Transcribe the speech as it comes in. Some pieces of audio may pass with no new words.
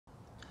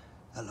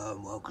Hello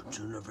and welcome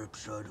to another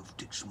episode of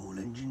Dick Small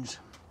Engines.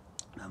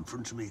 Now in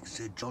front of me you can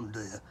see a John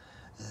Deere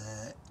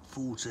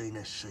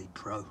 14SC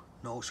Pro,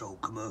 nice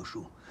old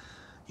commercial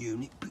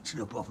unit, picked it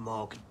up off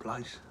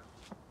Marketplace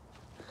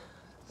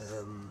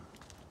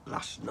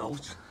last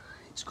night.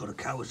 It's got a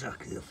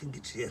Kawasaki, I think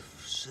it's the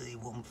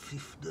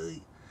FC150,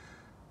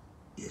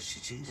 yes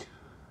it is,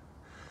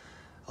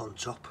 on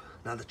top.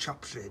 Now the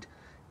chap said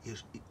he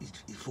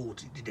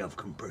thought it did have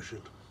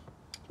compression.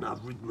 Now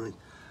I've rigged my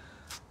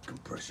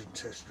compression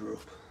tester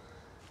up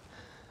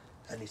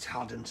and it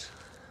hadn't,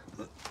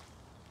 but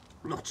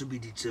not to be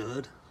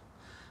deterred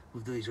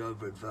with these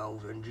overhead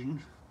valve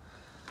engines,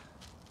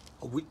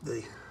 I whipped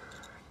the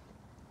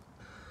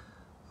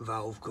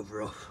valve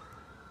cover off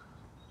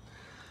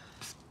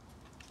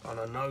and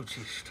I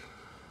noticed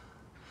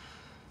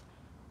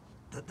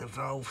that the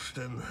valve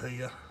stem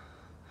here,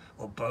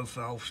 or both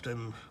valve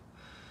stems,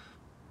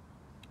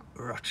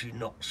 are actually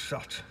not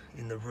sat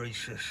in the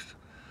recessed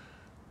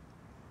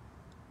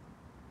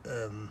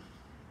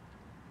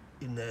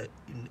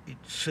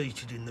it's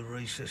seated in the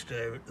recessed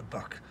area at the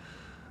back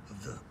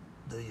of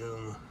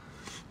the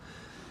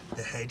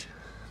head.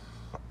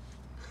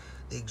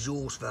 The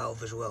exhaust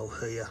valve as well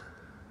here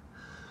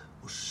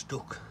was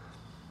stuck,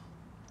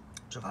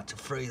 so I've had to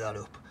free that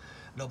up.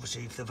 And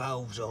obviously if the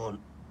valves aren't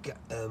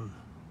the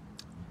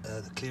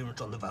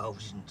clearance on the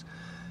valves isn't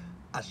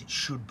as it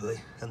should be,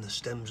 and the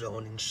stems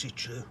aren't in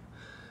situ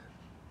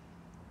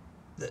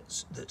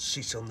that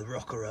sit on the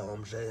rocker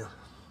arms there,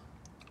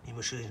 your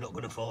machine's not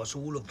going to fire. So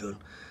all I've done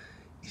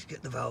is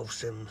get the valve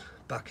stems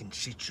back in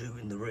situ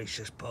in the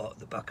recessed part at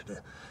the back of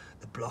the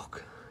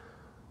block,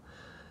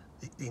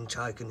 the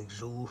intake and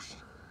exhaust.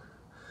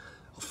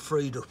 I've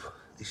freed up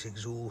this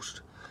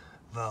exhaust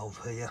valve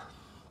here,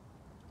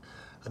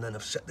 and then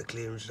I've set the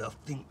clearance. I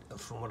think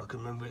from what I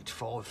can remember it's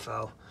 5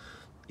 thou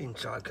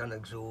intake and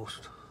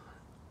exhaust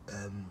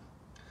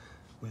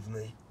with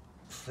me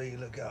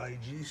feeler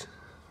gauges.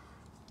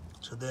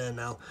 So there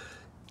now,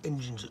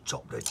 engines at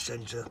top dead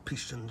centre,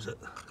 pistons at,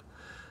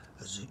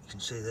 as you can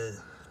see there,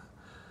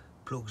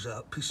 plugs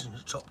out,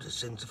 pistons at top dead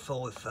centre,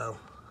 5 thou,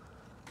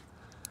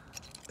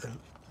 and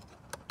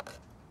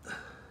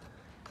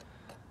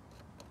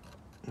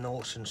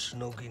nice and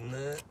snug in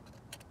there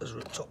as we're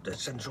at top dead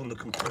centre on the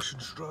compression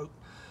stroke.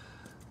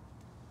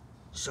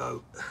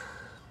 So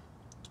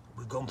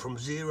we've gone from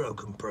 0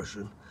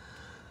 compression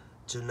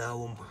to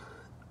now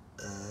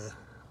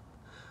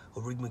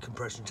I'll rig my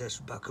compression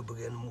tester back up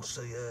again and we'll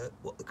see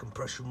what the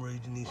compression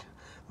reading is.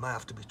 May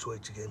have to be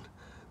tweaked again,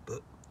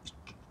 but it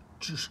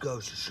just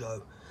goes to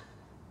show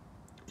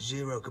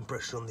 0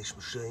 compression on this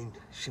machine,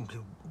 simply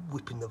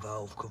whipping the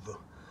valve cover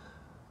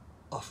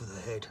off of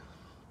the head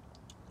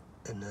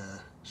and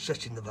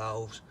setting the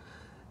valves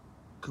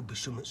could be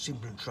something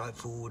simple and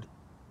straightforward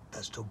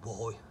as to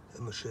why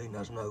a machine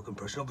has no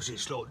compression. Obviously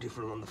it's slightly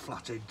different on the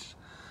flatheads,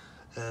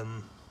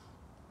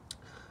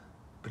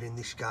 but in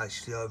this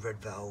case the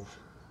overhead valve,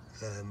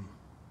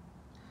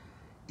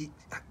 it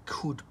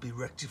could be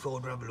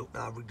rectified. We'll have a look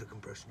now, rig the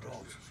compression test.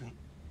 Right,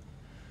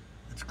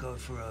 let's go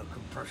for a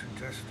compression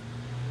test.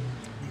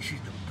 This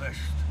is the best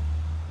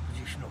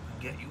position I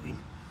can get you in.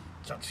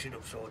 It's had to sit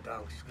upside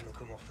down, it's going to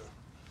come off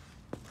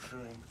the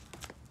machine.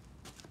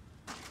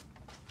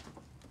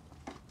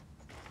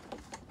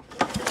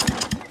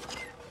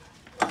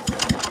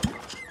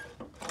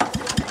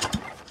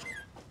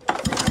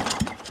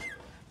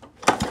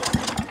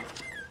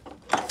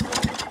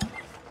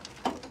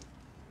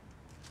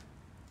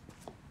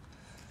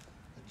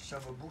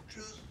 Have a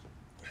butcher.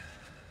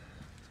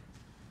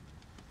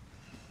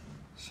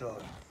 So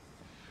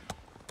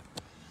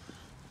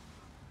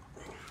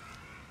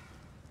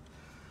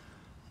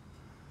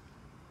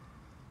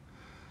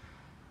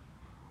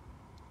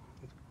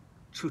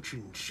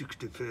touching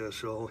 60 psi,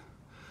 so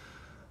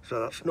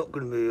that's not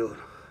going to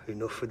be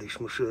enough for this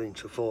machine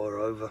to fire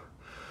over,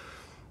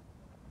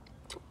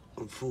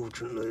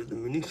 unfortunately, at the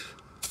minute.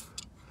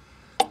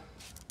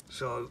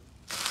 So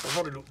I've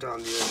had a look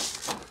down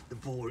the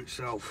bore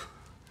itself.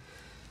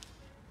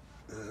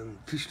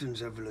 Pistons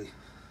heavily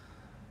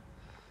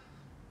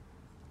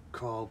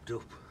carved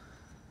up,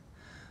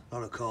 a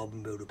lot of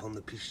carbon build up on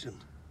the piston.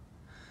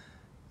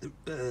 I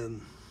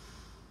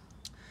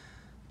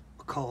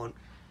can't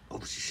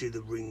obviously see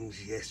the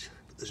rings yet,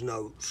 but there's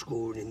no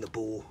scoring in the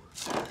bore.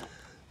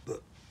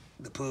 But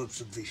the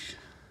purpose of this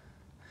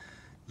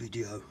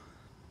video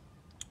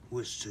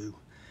was to,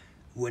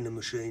 when a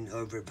machine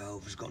over a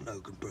valve has got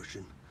no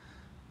compression,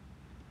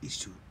 is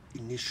to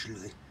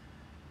initially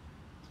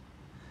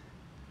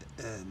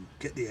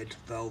get the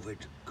valve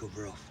head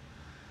cover off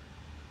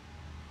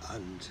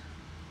and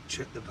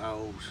check the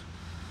valves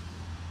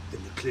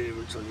and the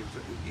clearance on your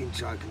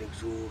intake and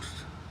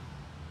exhaust.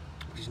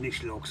 Because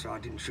initially, like I said, I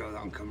didn't show that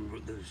on camera,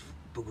 but there's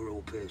bugger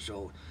all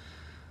PSI.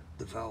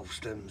 The valve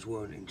stems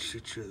weren't in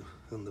situ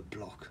on the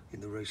block,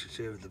 in the recess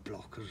area of the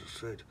block, as I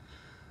said,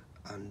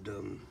 and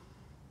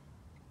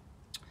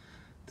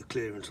the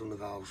clearance on the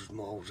valves was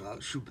miles out.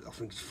 I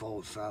think it's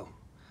 5 thou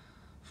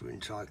for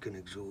intake and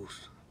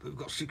exhaust. But we've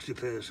got 60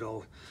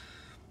 psi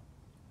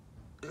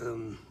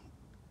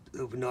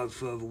there'll be no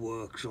further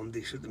works on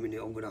this at the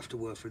minute. I'm going to have to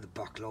work through the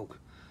backlog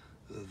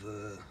of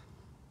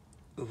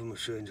other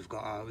machines I've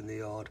got out in the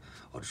yard.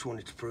 I just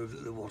wanted to prove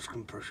that there was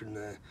compression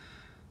there,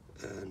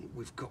 and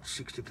we've got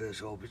 60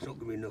 psi, but it's not going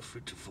to be enough for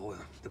it to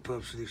fire. The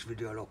purpose of this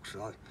video, like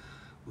I say,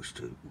 was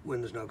to, when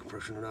there's no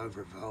compression and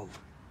over a valve,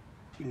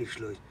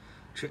 initially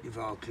check your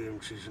valve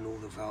clearances and all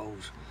the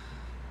valves,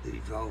 the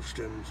valve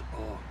stems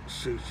are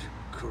seated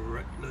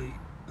correctly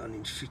and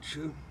in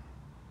situ.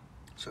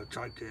 So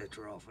take care,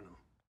 ta-ra for now.